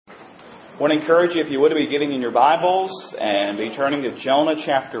I want to encourage you, if you would, to be getting in your Bibles and be turning to Jonah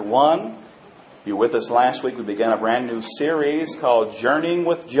chapter 1. If you were with us last week, we began a brand new series called Journeying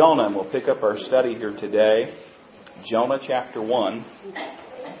with Jonah. And we'll pick up our study here today. Jonah chapter 1.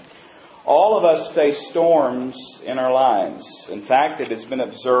 All of us face storms in our lives. In fact, it has been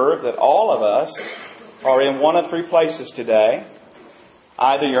observed that all of us are in one of three places today.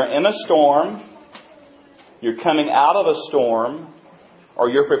 Either you're in a storm, you're coming out of a storm, or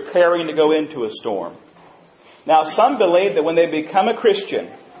you're preparing to go into a storm. Now, some believe that when they become a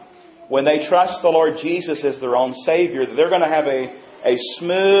Christian, when they trust the Lord Jesus as their own Savior, that they're going to have a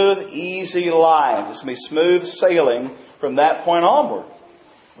smooth, easy life. It's going to be smooth sailing from that point onward.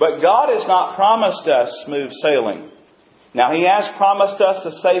 But God has not promised us smooth sailing. Now, He has promised us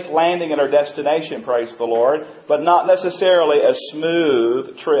a safe landing at our destination, praise the Lord, but not necessarily a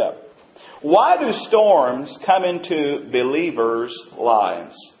smooth trip. Why do storms come into believers'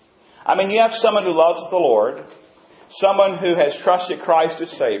 lives? I mean, you have someone who loves the Lord, someone who has trusted Christ as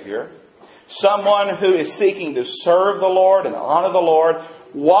Savior, someone who is seeking to serve the Lord and honor the Lord.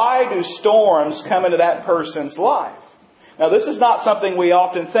 Why do storms come into that person's life? Now, this is not something we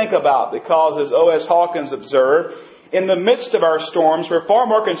often think about because, as O.S. Hawkins observed, in the midst of our storms, we're far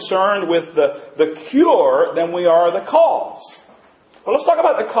more concerned with the cure than we are the cause. But let's talk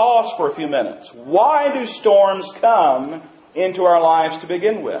about the cause for a few minutes. Why do storms come into our lives to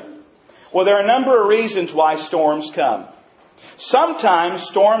begin with? Well, there are a number of reasons why storms come. Sometimes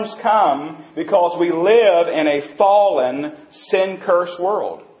storms come because we live in a fallen, sin-cursed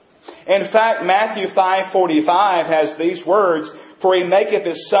world. In fact, Matthew 5:45 has these words, "For He maketh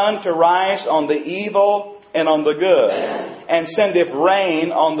His sun to rise on the evil and on the good, and sendeth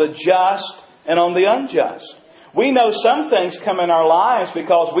rain on the just and on the unjust." We know some things come in our lives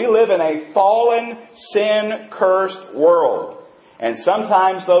because we live in a fallen, sin-cursed world. And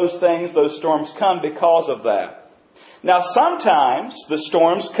sometimes those storms come because of that. Now, sometimes the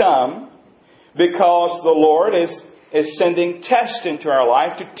storms come because the Lord is sending tests into our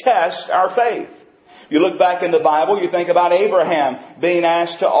life to test our faith. You look back in the Bible, you think about Abraham being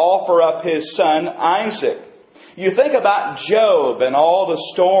asked to offer up his son Isaac. You think about Job and all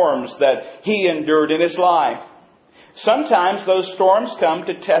the storms that he endured in his life. Sometimes those storms come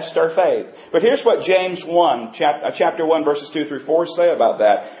to test our faith. But here's what James 1, chapter 1, verses 2 through 4 say about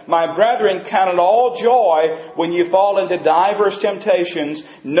that. "My brethren, count it all joy when you fall into divers temptations,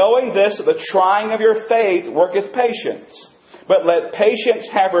 knowing this, that the trying of your faith worketh patience. But let patience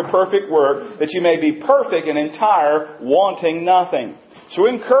have her perfect work, that you may be perfect and entire, wanting nothing." So we're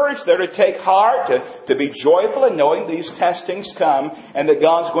encouraged there to take heart, to be joyful in knowing these testings come and that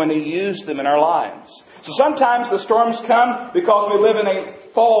God's going to use them in our lives. So sometimes the storms come because we live in a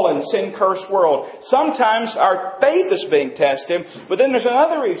fallen, sin-cursed world. Sometimes our faith is being tested, but then there's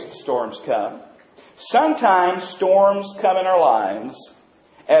another reason storms come. Sometimes storms come in our lives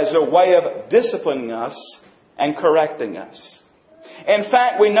as a way of disciplining us and correcting us. In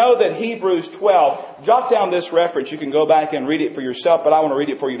fact, we know that Hebrews 12, jot down this reference. You can go back and read it for yourself, but I want to read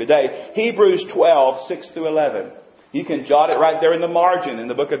it for you today. Hebrews 12, 6 through 11. You can jot it right there in the margin in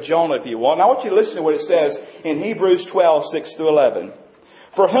the book of Jonah if you want. And I want you to listen to what it says in Hebrews 12, 6 through 11.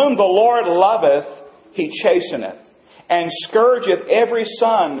 "For whom the Lord loveth, He chasteneth, and scourgeth every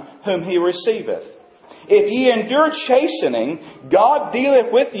son whom He receiveth. If ye endure chastening, God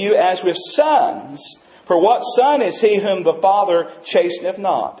dealeth with you as with sons. For what son is he whom the Father chasteneth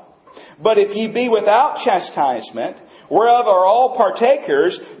not? But if ye be without chastisement, whereof are all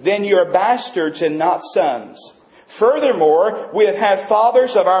partakers, then ye are bastards and not sons. Furthermore, we have had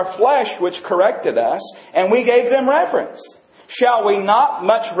fathers of our flesh which corrected us, and we gave them reverence. Shall we not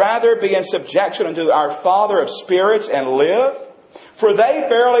much rather be in subjection unto our Father of spirits and live? For they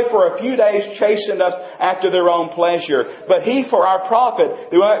fairly for a few days chastened us after their own pleasure, but He for our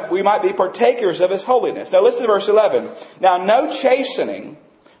profit, that we might be partakers of His holiness." Now listen to verse 11. "Now no chastening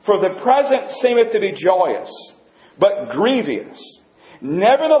for the present seemeth to be joyous, but grievous.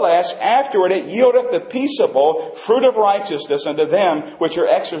 Nevertheless, afterward it yieldeth the peaceable fruit of righteousness unto them which are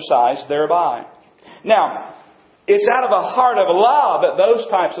exercised thereby." Now, it's out of a heart of love that those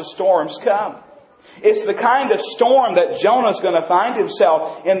types of storms come. It's the kind of storm that Jonah's going to find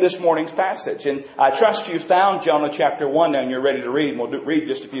himself in this morning's passage. And I trust you found Jonah chapter 1 now and you're ready to read. We'll read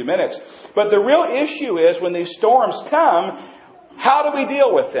just a few minutes. But the real issue is when these storms come, how do we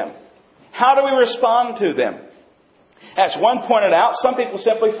deal with them? How do we respond to them? As one pointed out, some people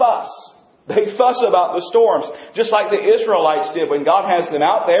simply fuss. They fuss about the storms, just like the Israelites did when God has them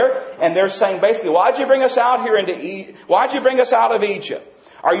out there, and they're saying basically, "Why'd you bring us out here Why'd you bring us out of Egypt?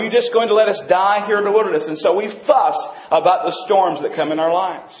 Are you just going to let us die here in the wilderness?" And so we fuss about the storms that come in our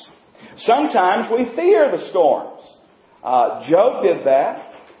lives. Sometimes we fear the storms. Job did that.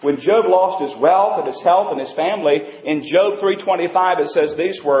 When Job lost his wealth and his health and his family, in Job 3:25 it says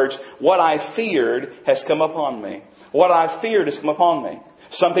these words, "What I feared has come upon me." What I feared has come upon me.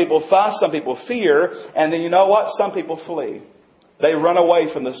 Some people fuss, some people fear, and then you know what? Some people flee. They run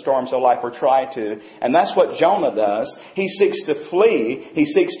away from the storms of life, or try to. And that's what Jonah does. He seeks to flee. He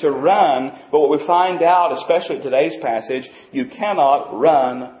seeks to run. But what we find out, especially in today's passage, you cannot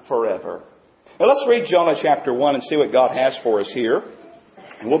run forever. Now let's read Jonah chapter 1 and see what God has for us here.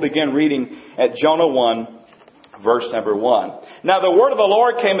 And we'll begin reading at Jonah 1, verse number 1. Now the word of the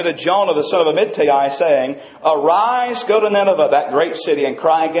Lord came unto Jonah, the son of Amittai, saying, Arise, go to Nineveh, that great city, and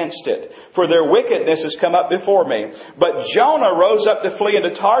cry against it, for their wickedness has come up before me. But Jonah rose up to flee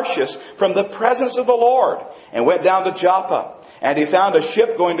into Tarshish from the presence of the Lord, and went down to Joppa. And he found a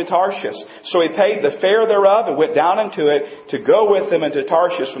ship going to Tarshish. So he paid the fare thereof, and went down into it to go with them into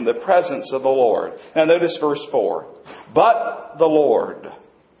Tarshish from the presence of the Lord. Now notice verse 4. But the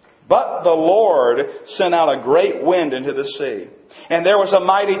Lord sent out a great wind into the sea, and there was a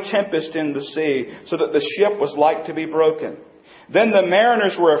mighty tempest in the sea, so that the ship was like to be broken. Then the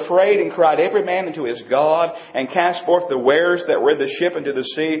mariners were afraid, and cried every man unto his God, and cast forth the wares that were in the ship into the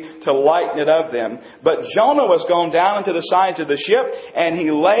sea, to lighten it of them. But Jonah was gone down into the sides of the ship, and he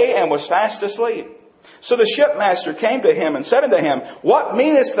lay and was fast asleep. So the shipmaster came to him and said unto him, What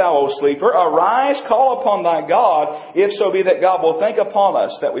meanest thou, O sleeper? Arise, call upon thy God, if so be that God will think upon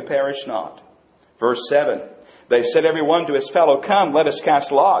us, that we perish not. Verse 7. They said every one to his fellow, Come, let us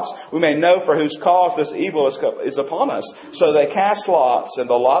cast lots. We may know for whose cause this evil is upon us. So they cast lots, and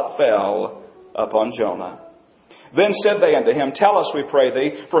the lot fell upon Jonah. Then said they unto him, Tell us, we pray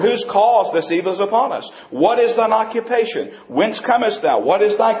thee, for whose cause this evil is upon us? What is thine occupation? Whence comest thou? What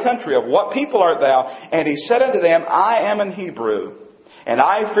is thy country? Of what people art thou? And he said unto them, I am an Hebrew, and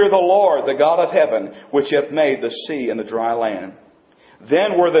I fear the Lord, the God of heaven, which hath made the sea and the dry land.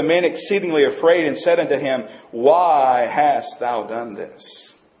 Then were the men exceedingly afraid, and said unto him, Why hast thou done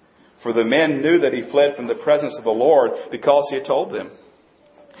this? For the men knew that he fled from the presence of the Lord, because he had told them.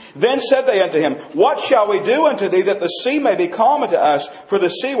 Then said they unto him, What shall we do unto thee, that the sea may be calm unto us? For the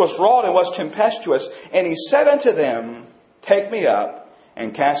sea was wrought and was tempestuous. And he said unto them, Take me up,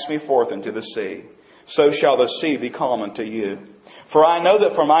 and cast me forth into the sea. So shall the sea be calm unto you. For I know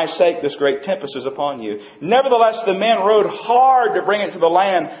that for my sake this great tempest is upon you. Nevertheless the men rowed hard to bring it to the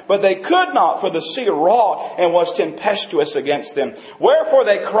land, but they could not, for the sea wrought and was tempestuous against them. Wherefore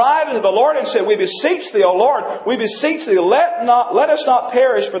they cried unto the Lord and said, We beseech thee, O Lord, we beseech thee, let us not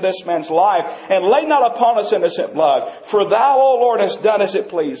perish for this man's life, and lay not upon us innocent blood. For thou, O Lord, hast done as it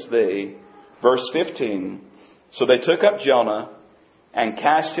pleased thee. Verse 15. So they took up Jonah and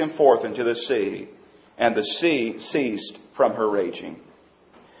cast him forth into the sea, and the sea ceased from her raging.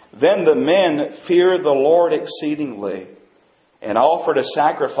 Then the men feared the Lord exceedingly, and offered a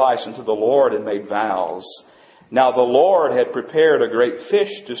sacrifice unto the Lord, and made vows. Now the Lord had prepared a great fish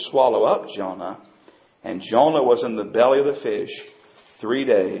to swallow up Jonah, and Jonah was in the belly of the fish 3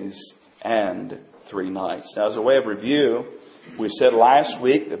 days and 3 nights. Now, as a way of review, we said last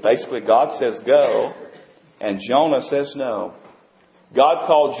week that basically God says go, and Jonah says no. God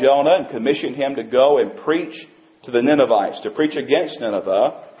called Jonah and commissioned him to go and preach to the Ninevites, to preach against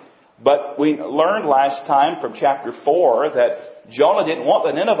Nineveh. But we learned last time from chapter 4 that Jonah didn't want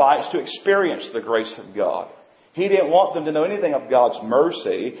the Ninevites to experience the grace of God. He didn't want them to know anything of God's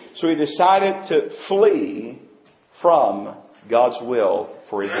mercy, so he decided to flee from God's will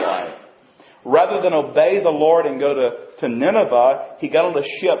for his life. Rather than obey the Lord and go to Nineveh, he got on a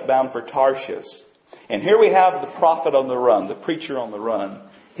ship bound for Tarshish. And here we have the prophet on the run, the preacher on the run.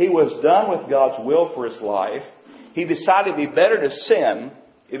 He was done with God's will for his life. He decided it'd be better to sin.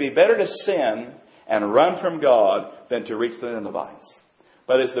 It'd be better to sin and run from God than to reach the Ninevites.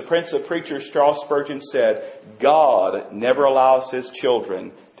 But as the Prince of Preachers, Charles Spurgeon, said, God never allows His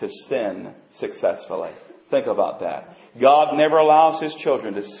children to sin successfully. Think about that. God never allows His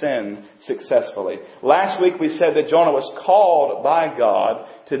children to sin successfully. Last week we said that Jonah was called by God.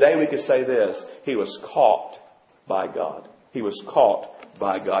 Today we could say this. He was caught by God. He was caught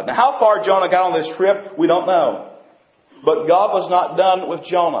by God. Now how far Jonah got on this trip, we don't know. But God was not done with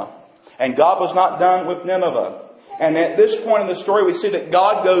Jonah. And God was not done with Nineveh. And at this point in the story, we see that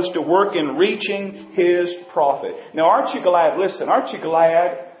God goes to work in reaching His prophet. Now, aren't you glad? Listen, aren't you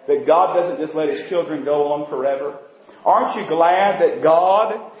glad that God doesn't just let His children go on forever? Aren't you glad that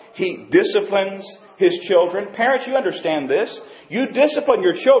God, He disciplines His children? Parents, you understand this. You discipline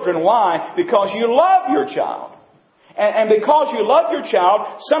your children. Why? Because you love your child. And because you love your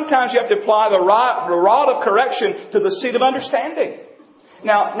child, sometimes you have to apply the rod of correction to the seed of understanding.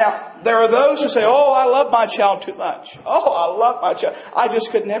 Now, there are those who say, oh, I love my child too much. Oh, I love my child. I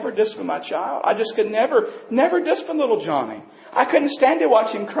just could never discipline my child. I just could never discipline little Johnny. I couldn't stand to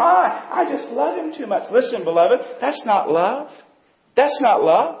watch him cry. I just love him too much. Listen, beloved, that's not love. That's not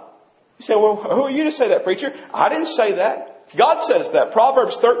love. You say, well, who are you to say that, preacher? I didn't say that. God says that.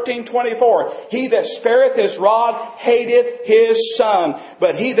 Proverbs 13:24. He that spareth his rod hateth his son,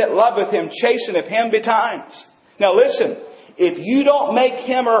 but he that loveth him chasteneth him betimes. Now listen, if you don't make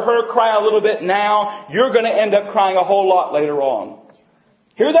him or her cry a little bit now, you're going to end up crying a whole lot later on.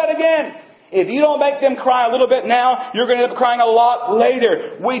 Hear that again. If you don't make them cry a little bit now, you're going to end up crying a lot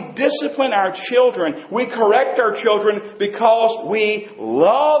later. We discipline our children. We correct our children because we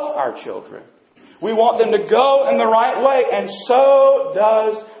love our children. We want them to go in the right way, and so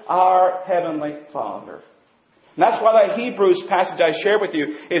does our Heavenly Father. And that's why that Hebrews passage I shared with you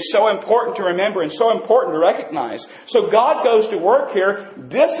is so important to remember and so important to recognize. So God goes to work here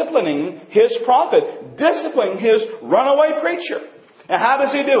disciplining His prophet, disciplining His runaway preacher. Now how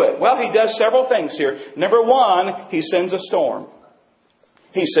does He do it? Well, He does several things here. Number one, He sends a storm.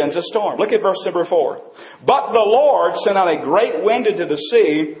 He sends a storm. Look at verse number 4. But the Lord sent out a great wind into the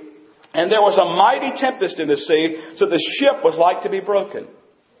sea, and there was a mighty tempest in the sea, so the ship was like to be broken.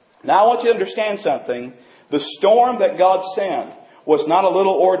 Now I want you to understand something. The storm that God sent was not a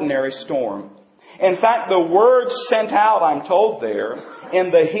little ordinary storm. In fact, the word sent out, I'm told there, in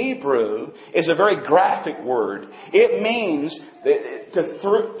the Hebrew, is a very graphic word. It means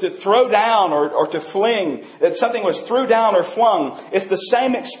to throw down or to fling, that something was threw down or flung. It's the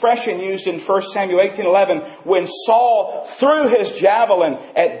same expression used in 1 Samuel 18:11 when Saul threw his javelin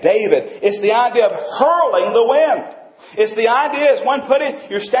at David. It's the idea of hurling the wind. It's the idea, as one put it,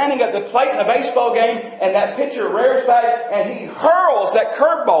 you're standing at the plate in a baseball game and that pitcher rears back and he hurls that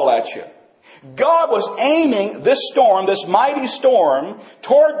curveball at you. God was aiming this storm, this mighty storm,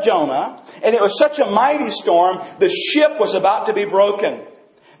 toward Jonah, and it was such a mighty storm, the ship was about to be broken.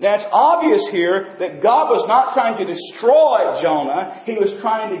 Now it's obvious here that God was not trying to destroy Jonah. He was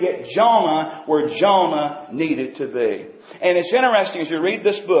trying to get Jonah where Jonah needed to be. And it's interesting as you read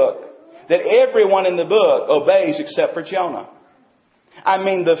this book, that everyone in the book obeys except for Jonah. I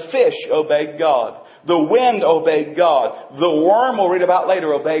mean, the fish obeyed God. The wind obeyed God. The worm we'll read about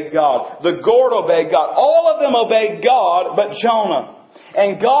later obeyed God. The gourd obeyed God. All of them obeyed God but Jonah.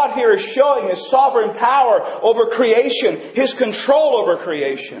 And God here is showing His sovereign power over creation. His control over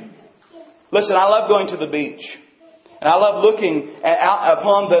creation. Listen, I love going to the beach. And I love looking out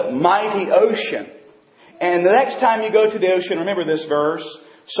upon the mighty ocean. And the next time you go to the ocean, remember this verse.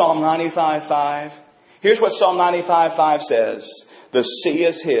 Psalm 95:5. Here's what Psalm 95:5 says. The sea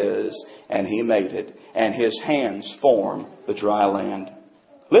is His, and He made it, and His hands form the dry land.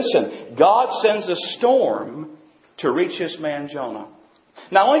 Listen, God sends a storm to reach His man Jonah.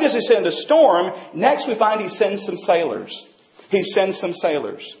 Not only does He send a storm, next we find He sends some sailors. He sends some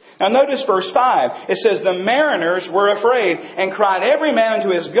sailors. Now notice verse 5. It says, the mariners were afraid and cried every man unto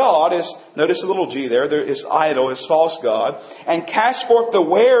his God, notice a little g there, his idol, his false god, and cast forth the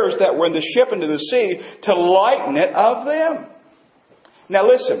wares that were in the ship into the sea to lighten it of them. Now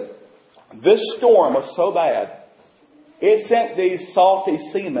listen, this storm was so bad, it sent these salty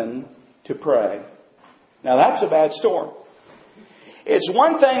seamen to pray. Now that's a bad storm. It's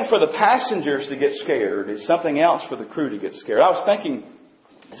one thing for the passengers to get scared. It's something else for the crew to get scared. I was thinking,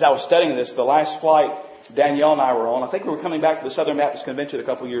 as I was studying this, the last flight Danielle and I were on, I think we were coming back to the Southern Baptist Convention a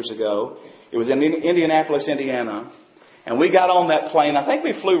couple years ago. It was in Indianapolis, Indiana. And we got on that plane. I think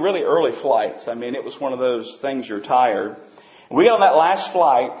we flew really early flights. I mean, it was one of those things you're tired. We got on that last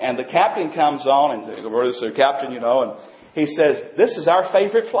flight, and the captain comes on and says, "Where is the captain?" And he says, "This is our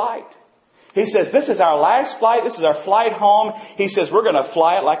favorite flight." He says, "This is our last flight. This is our flight home." He says, "We're going to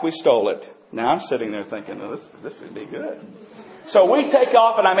fly it like we stole it." Now I'm sitting there thinking, oh, this would be good. So we take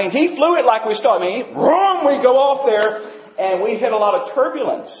off, and he flew it like we stole it. Vroom, we go off there, and we hit a lot of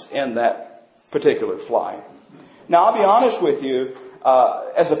turbulence in that particular flight. Now I'll be honest with you,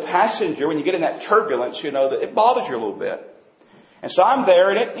 as a passenger, when you get in that turbulence, that it bothers you a little bit. And so I'm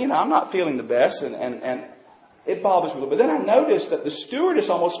there, and I'm not feeling the best, and it bothers me a little bit. Then I noticed that the stewardess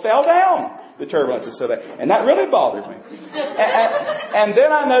almost fell down. The turbulence is so bad. And that really bothered me. And then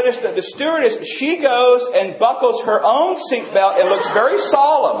I noticed that the stewardess, she goes and buckles her own seatbelt and looks very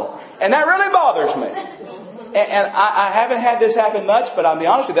solemn. And that really bothers me. And I haven't had this happen much, but I'll be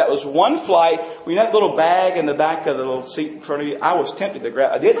honest with you, that was one flight. We had that little bag in the back of the little seat in front of you. I was tempted to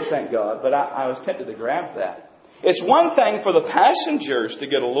grab. I didn't, thank God, but I was tempted to grab that. It's one thing for the passengers to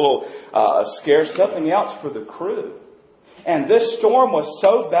get a little scared, something else for the crew. And this storm was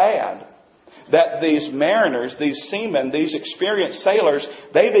so bad that these mariners, these seamen, these experienced sailors,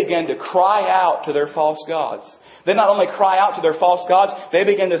 they began to cry out to their false gods. They not only cry out to their false gods, they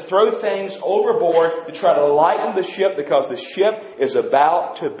begin to throw things overboard to try to lighten the ship because the ship is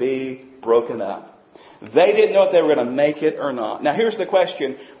about to be broken up. They didn't know if they were going to make it or not. Now here's the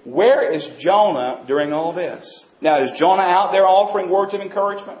question. Where is Jonah during all this? Now is Jonah out there offering words of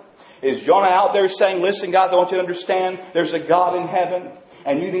encouragement? Is Jonah out there saying, listen guys, I want you to understand there's a God in heaven.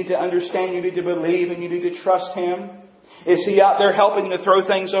 And you need to understand, you need to believe, and you need to trust Him? Is he out there helping to throw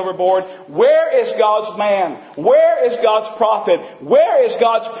things overboard? Where is God's man? Where is God's prophet? Where is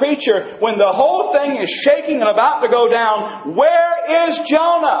God's preacher when the whole thing is shaking and about to go down? Where is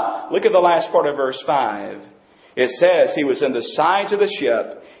Jonah? Look at the last part of verse 5. It says he was in the sides of the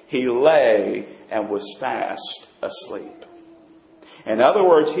ship. He lay and was fast asleep. In other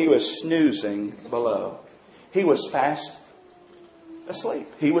words, he was snoozing below. He was fast asleep.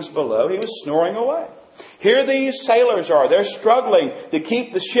 He was below. He was snoring away. Here these sailors are. They're struggling to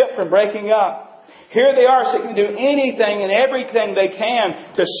keep the ship from breaking up. Here they are seeking to do anything and everything they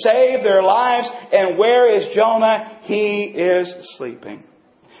can to save their lives. And where is Jonah? He is sleeping.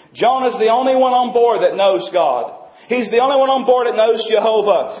 Jonah's the only one on board that knows God. He's the only one on board that knows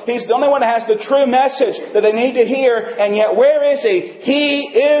Jehovah. He's the only one that has the true message that they need to hear. And yet where is he?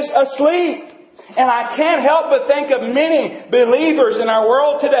 He is asleep. And I can't help but think of many believers in our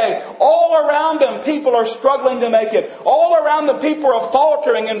world today. All around them, people are struggling to make it. All around them, people are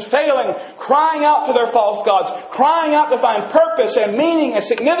faltering and failing, crying out to their false gods, crying out to find purpose and meaning and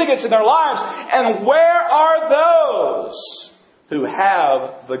significance in their lives. And where are those who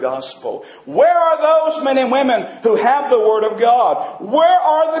have the gospel? Where are those men and women who have the Word of God? Where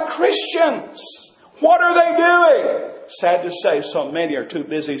are the Christians? What are they doing? Sad to say, so many are too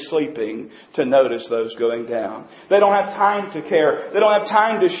busy sleeping to notice those going down. They don't have time to care. They don't have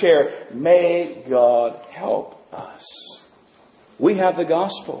time to share. May God help us. We have the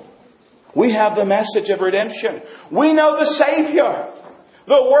gospel. We have the message of redemption. We know the Savior.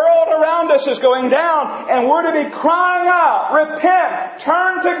 The world around us is going down, and we're to be crying out, repent,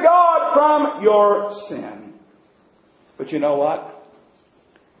 turn to God from your sin. But you know what?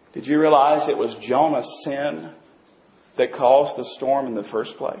 Did you realize it was Jonah's sin that caused the storm in the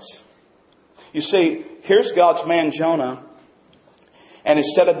first place? You see, here's God's man Jonah, and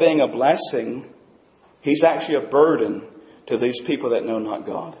instead of being a blessing, he's actually a burden to these people that know not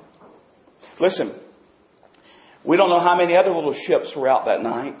God. Listen, we don't know how many other little ships were out that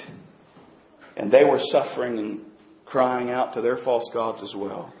night, and they were suffering and crying out to their false gods as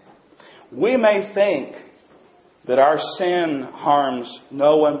well. We may think that our sin harms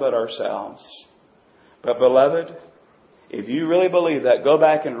no one but ourselves. But beloved, if you really believe that, go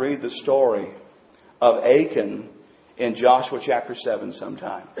back and read the story of Achan in Joshua chapter 7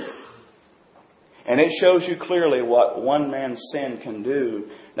 sometime. And it shows you clearly what one man's sin can do,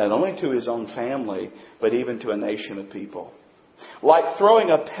 not only to his own family, but even to a nation of people. Like throwing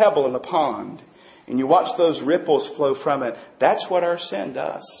a pebble in a pond, and you watch those ripples flow from it. That's what our sin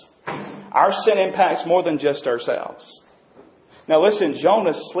does. Our sin impacts more than just ourselves. Now listen,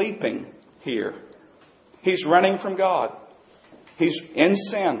 Jonah's sleeping here. He's running from God. He's in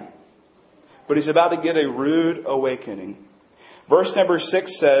sin. But he's about to get a rude awakening. Verse number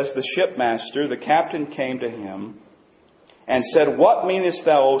 6 says, the shipmaster, the captain, came to him and said, what meanest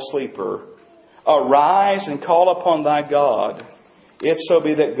thou, O sleeper? Arise and call upon thy God, if so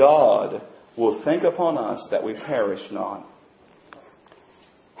be that God will think upon us that we perish not.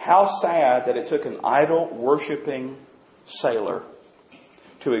 How sad that it took an idol-worshipping sailor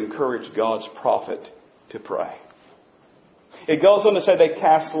to encourage God's prophet to pray. It goes on to say they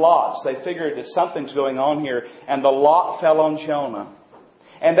cast lots. They figured that something's going on here, and the lot fell on Jonah.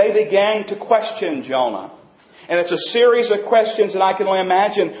 And they began to question Jonah. And it's a series of questions, and I can only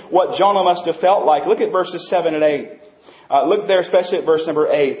imagine what Jonah must have felt like. Look at verses 7 and 8. Look there especially at verse number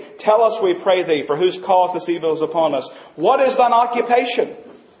 8. Tell us, we pray thee, for whose cause this evil is upon us. What is thine occupation?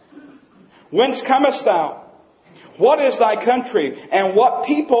 Whence comest thou? What is thy country? And what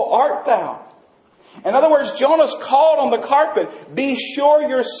people art thou? In other words, Jonah's called on the carpet. Be sure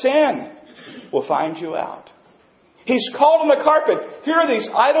your sin will find you out. He's called on the carpet. Here are these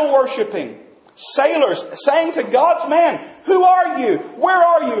idol-worshipping sailors saying to God's man, who are you? Where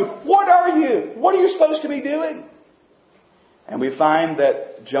are you? What are you? What are you supposed to be doing? And we find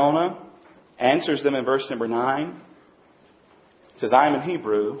that Jonah answers them in verse number 9. He says, I am in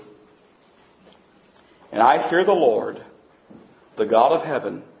Hebrew, and I fear the Lord, the God of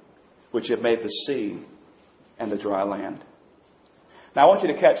heaven, which have made the sea and the dry land. Now I want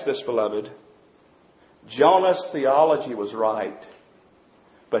you to catch this, beloved. Jonah's theology was right,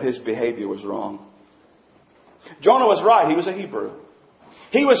 but his behavior was wrong. Jonah was right. He was a Hebrew.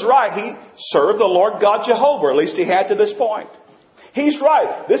 He was right. He served the Lord God Jehovah. At least he had to this point. He's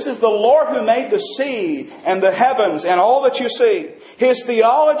right. This is the Lord who made the sea and the heavens and all that you see. His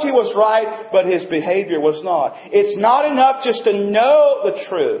theology was right, but his behavior was not. It's not enough just to know the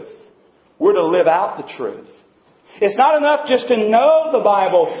truth. We're to live out the truth. It's not enough just to know the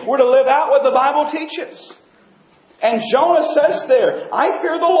Bible. We're to live out what the Bible teaches. And Jonah says there, I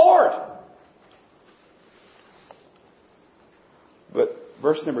fear the Lord. But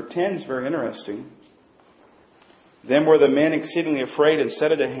verse number 10 is very interesting. Then were the men exceedingly afraid and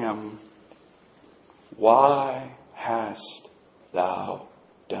said unto him, Why hast thou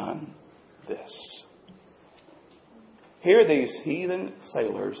done this? Here these heathen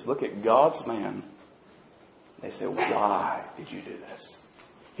sailors look at God's man. They say, Why did you do this?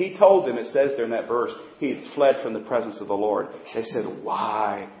 He told them, it says there in that verse, he had fled from the presence of the Lord. They said,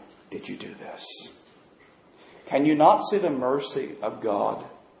 Why did you do this? Can you not see the mercy of God?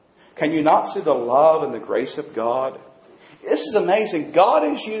 Can you not see the love and the grace of God? This is amazing. God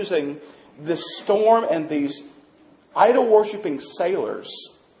is using this storm and these idol-worshipping sailors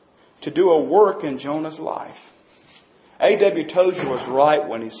to do a work in Jonah's life. A.W. Tozer was right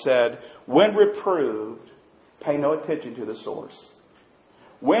when he said, when reproved, pay no attention to the source.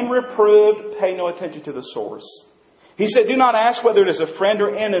 When reproved, pay no attention to the source. He said, do not ask whether it is a friend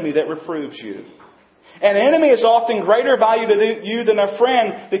or enemy that reproves you. An enemy is often greater value to you than a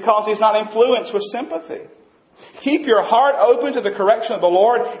friend because he's not influenced with sympathy. Keep your heart open to the correction of the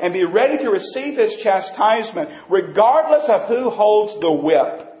Lord and be ready to receive His chastisement, regardless of who holds the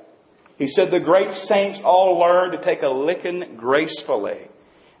whip. He said the great saints all learned to take a licking gracefully.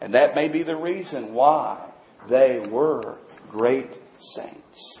 And that may be the reason why they were great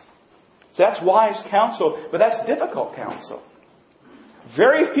saints. So that's wise counsel, but that's difficult counsel.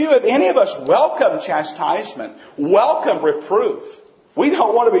 Very few, if any of us, welcome chastisement, welcome reproof. We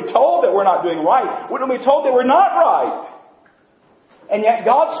don't want to be told that we're not doing right. We don't want to be told that we're not right. And yet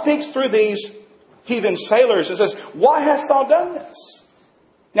God speaks through these heathen sailors and says, Why hast thou done this?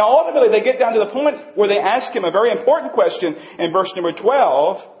 Now ultimately they get down to the point where they ask him a very important question in verse number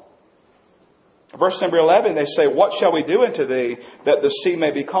 12. Verse number 11, they say, What shall we do unto thee that the sea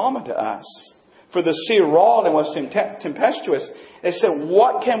may be calm unto us? For the sea roared and was tempestuous. They said,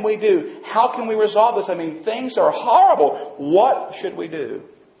 what can we do? How can we resolve this? I mean, things are horrible. What should we do?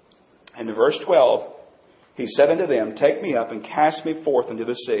 And in verse 12, he said unto them, Take me up and cast me forth into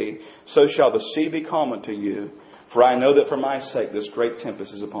the sea. So shall the sea be calm unto you. For I know that for my sake this great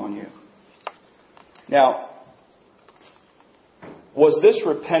tempest is upon you. Now, was this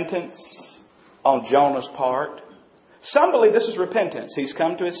repentance on Jonah's part? Some believe this is repentance. He's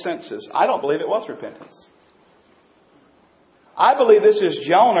come to his senses. I don't believe it was repentance. I believe this is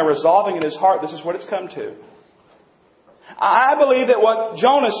Jonah resolving in his heart, this is what it's come to. I believe that what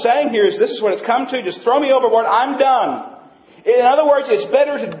Jonah's saying here is, this is what it's come to. Just throw me overboard. I'm done. In other words, it's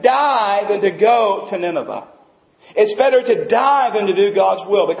better to die than to go to Nineveh. It's better to die than to do God's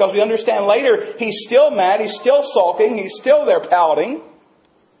will. Because we understand later, he's still mad. He's still sulking. He's still there pouting.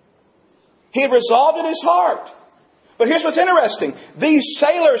 He had resolved in his heart. But here's what's interesting. These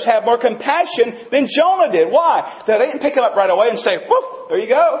sailors have more compassion than Jonah did. Why? They didn't pick it up right away and say, whoop, there you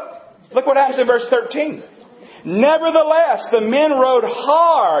go. Look what happens in verse 13. Nevertheless, the men rowed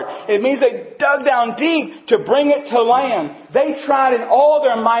hard. It means they dug down deep to bring it to land. They tried in all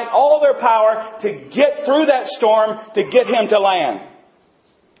their might, all their power to get through that storm to get him to land.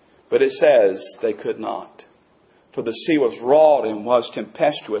 But it says they could not. For the sea was wrought and was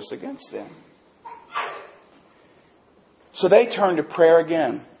tempestuous against them. So they turned to prayer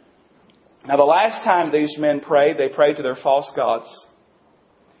again. Now the last time these men prayed, they prayed to their false gods.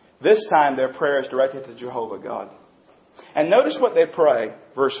 This time their prayer is directed to Jehovah God. And notice what they pray,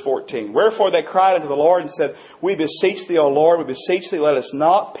 verse 14. Wherefore they cried unto the Lord and said, We beseech thee, O Lord, we beseech thee, let us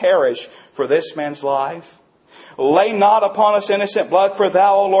not perish for this man's life. Lay not upon us innocent blood, for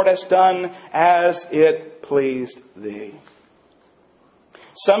thou, O Lord, hast done as it pleased thee.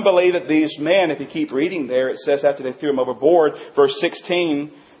 Some believe that these men, if you keep reading there, it says after they threw him overboard, verse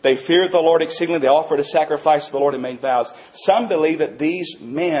 16, they feared the Lord exceedingly. They offered a sacrifice to the Lord and made vows. Some believe that these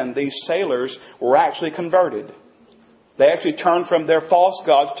men, these sailors, were actually converted. They actually turned from their false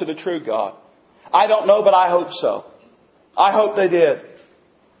gods to the true God. I don't know, but I hope so. I hope they did.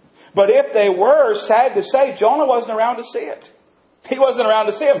 But if they were, sad to say, Jonah wasn't around to see it. He wasn't around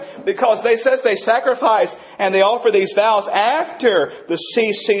to see them because they says they sacrificed and they offer these vows after the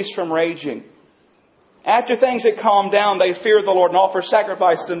sea ceased from raging. After things had calmed down, they feared the Lord and offered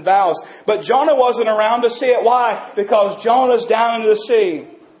sacrifices and vows. But Jonah wasn't around to see it. Why? Because Jonah's down into the sea.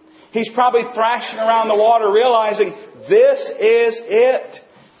 He's probably thrashing around the water realizing this is it.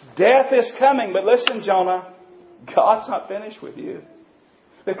 Death is coming. But listen, Jonah, God's not finished with you.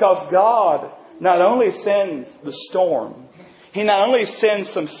 Because God not only sends the storm, He not only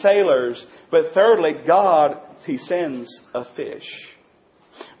sends some sailors, but thirdly, He sends a fish.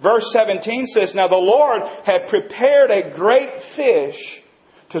 Verse 17 says, Now the Lord had prepared a great fish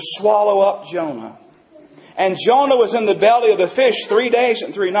to swallow up Jonah. And Jonah was in the belly of the fish 3 days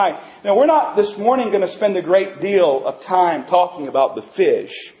and 3 nights. Now we're not this morning going to spend a great deal of time talking about the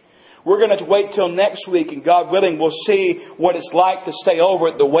fish. We're going to wait till next week, and God willing, we'll see what it's like to stay over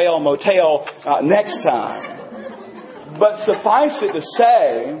at the Whale Motel next time. But suffice it to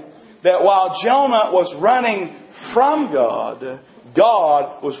say that while Jonah was running from God,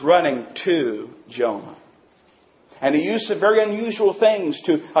 God was running to Jonah. And He used some very unusual things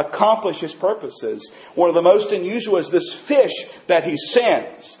to accomplish His purposes. One of the most unusual is this fish that He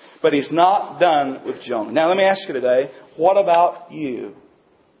sends. But He's not done with Jonah. Now let me ask you today, what about you?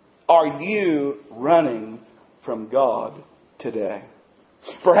 Are you running from God today?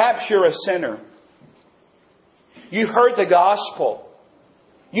 Perhaps you're a sinner. You've heard the gospel.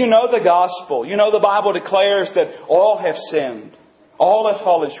 You know the gospel. You know the Bible declares that all have sinned. All have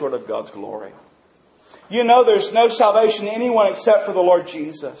fallen short of God's glory. You know there's no salvation in anyone except for the Lord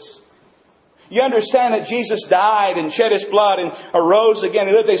Jesus. You understand that Jesus died and shed His blood and arose again.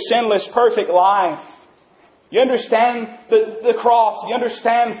 He lived a sinless, perfect life. You understand the cross. You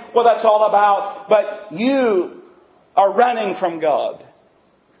understand what that's all about. But you are running from God.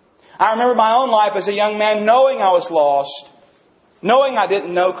 I remember my own life as a young man, knowing I was lost, knowing I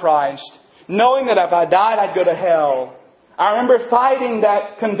didn't know Christ, knowing that if I died I'd go to hell. I remember fighting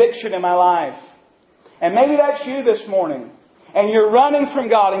that conviction in my life. And maybe that's you this morning. And you're running from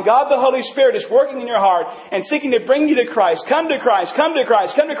God. And God the Holy Spirit is working in your heart and seeking to bring you to Christ. Come to Christ, come to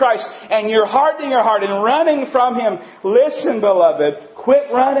Christ, come to Christ. And you're hardening your heart and running from Him. Listen, beloved, quit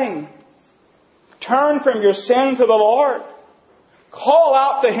running. Turn from your sin to the Lord. Call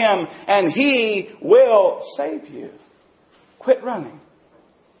out to Him and He will save you. Quit running.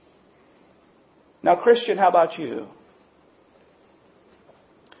 Now, Christian, how about you?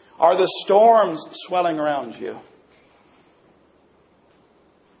 Are the storms swelling around you?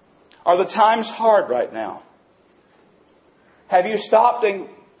 Are the times hard right now? Have you stopped and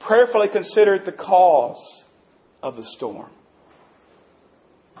prayerfully considered the cause of the storm?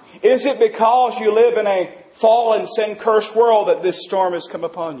 Is it because you live in a fallen, sin-cursed world that this storm has come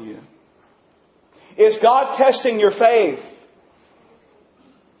upon you? Is God testing your faith?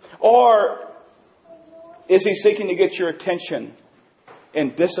 Or is He seeking to get your attention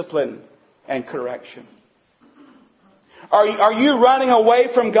in discipline and correction? Are you running away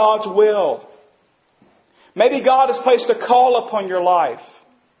from God's will? Maybe God has placed a call upon your life.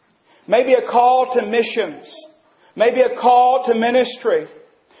 Maybe a call to missions. Maybe a call to ministry.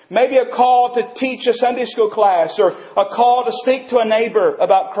 Maybe a call to teach a Sunday school class, or a call to speak to a neighbor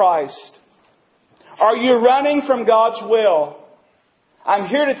about Christ. Are you running from God's will? I'm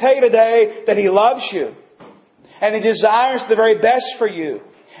here to tell you today that He loves you. And He desires the very best for you.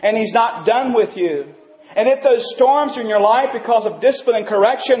 And He's not done with you. And if those storms are in your life because of discipline and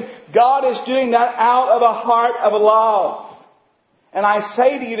correction, God is doing that out of a heart of love. And I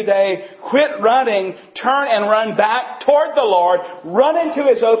say to you today, quit running, turn and run back toward the Lord, run into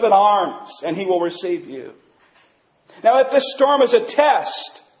His open arms, and He will receive you. Now, if this storm is a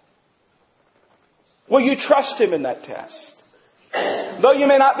test, will you trust Him in that test? Though you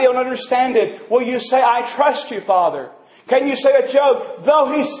may not be able to understand it, will you say, I trust You, Father? Can you say to Job,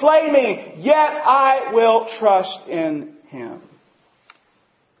 though He slay me, yet I will trust in Him?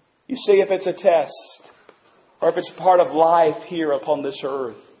 You see, if it's a test, or if it's part of life here upon this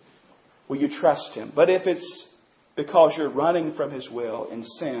earth, will you trust Him? But if it's because you're running from His will in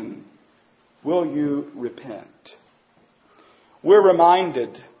sin, will you repent? We're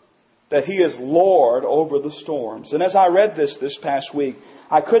reminded that He is Lord over the storms. And as I read this past week,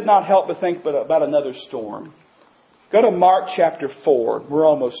 I could not help but think about another storm. Go to Mark chapter 4. We're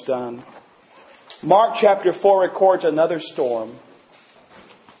almost done. Mark chapter 4 records another storm.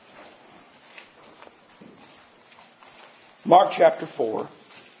 Mark chapter 4.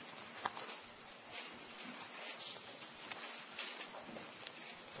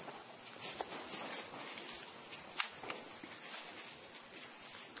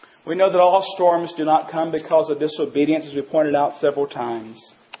 We know that all storms do not come because of disobedience, as we pointed out several times.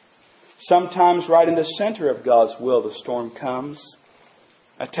 Sometimes right in the center of God's will, the storm comes.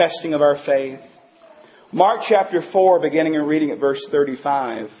 A testing of our faith. Mark chapter 4, beginning and reading at verse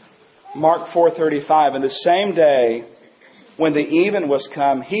 35. Mark 4:35. And the same day, When the even was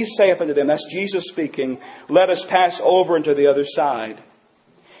come, He saith unto them," that's Jesus speaking, "Let us pass over into the other side.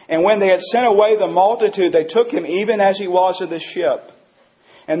 And when they had sent away the multitude, they took Him even as He was in the ship.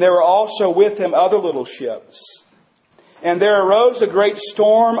 And there were also with Him other little ships. And there arose a great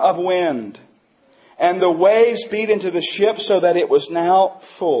storm of wind, and the waves beat into the ship so that it was now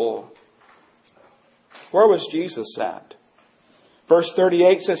full." Where was Jesus at? Verse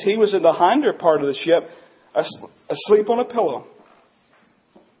 38 says, "He was in the hinder part of the ship, asleep on a pillow.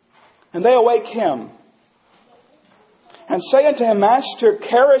 And they awake Him, and say unto Him, Master,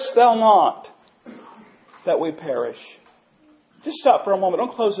 carest Thou not that we perish?" Just stop for a moment.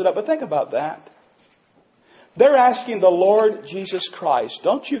 Don't close it up, but think about that. They're asking the Lord Jesus Christ,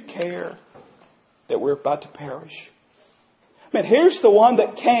 "Don't you care that we're about to perish?" I mean, here's the one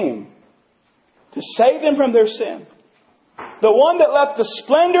that came to save them from their sin. The one that left the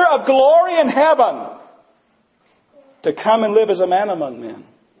splendor of glory in heaven to come and live as a man among men.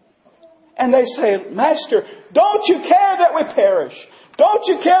 And they say, "Master, don't you care that we perish? Don't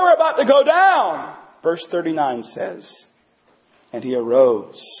you care we're about to go down?" Verse 39 says, "And He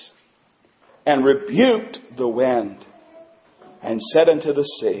arose and rebuked the wind and said unto the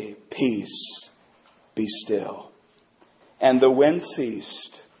sea, Peace, be still. And the wind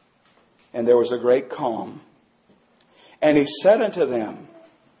ceased, and there was a great calm. And He said unto them,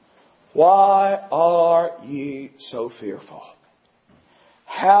 Why are ye so fearful?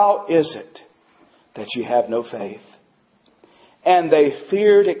 How is it that ye have no faith?" And they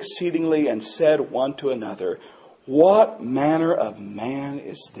feared exceedingly and said one to another, "What manner of man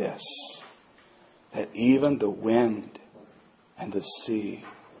is this, that even the wind and the sea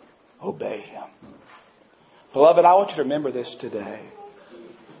obey Him?" Beloved, I want you to remember this today.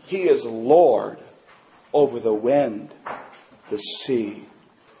 He is Lord over the wind, the sea,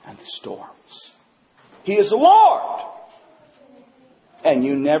 and the storms. He is Lord. And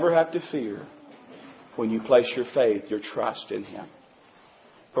you never have to fear when you place your faith, your trust in Him.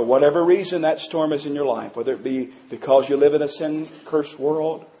 For whatever reason that storm is in your life, whether it be because you live in a sin-cursed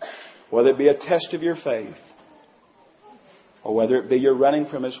world, whether it be a test of your faith, or whether it be you're running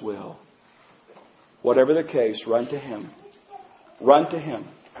from His will, whatever the case, run to Him. Run to Him.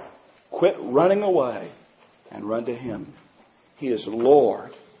 Quit running away and run to Him. He is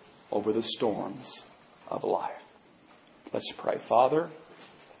Lord over the storms of life. Let's pray. Father,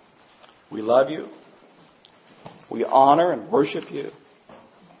 we love You. We honor and worship You.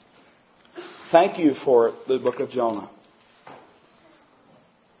 Thank You for the book of Jonah.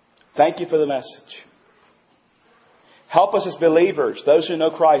 Thank You for the message. Help us as believers, those who know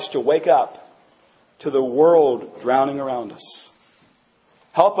Christ, to wake up to the world drowning around us.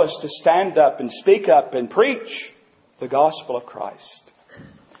 Help us to stand up and speak up and preach the gospel of Christ.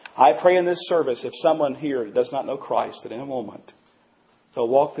 I pray in this service, if someone here does not know Christ, that in a moment they'll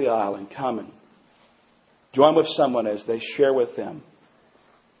walk the aisle and come and join with someone as they share with them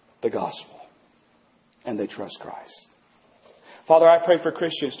the gospel and they trust Christ. Father, I pray for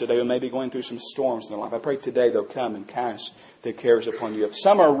Christians today who may be going through some storms in their life. I pray today they'll come and cast their cares upon You. If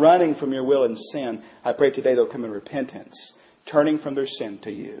some are running from Your will in sin, I pray today they'll come in repentance, turning from their sin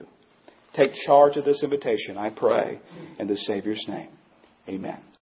to You. Take charge of this invitation, I pray, in the Savior's name. Amen.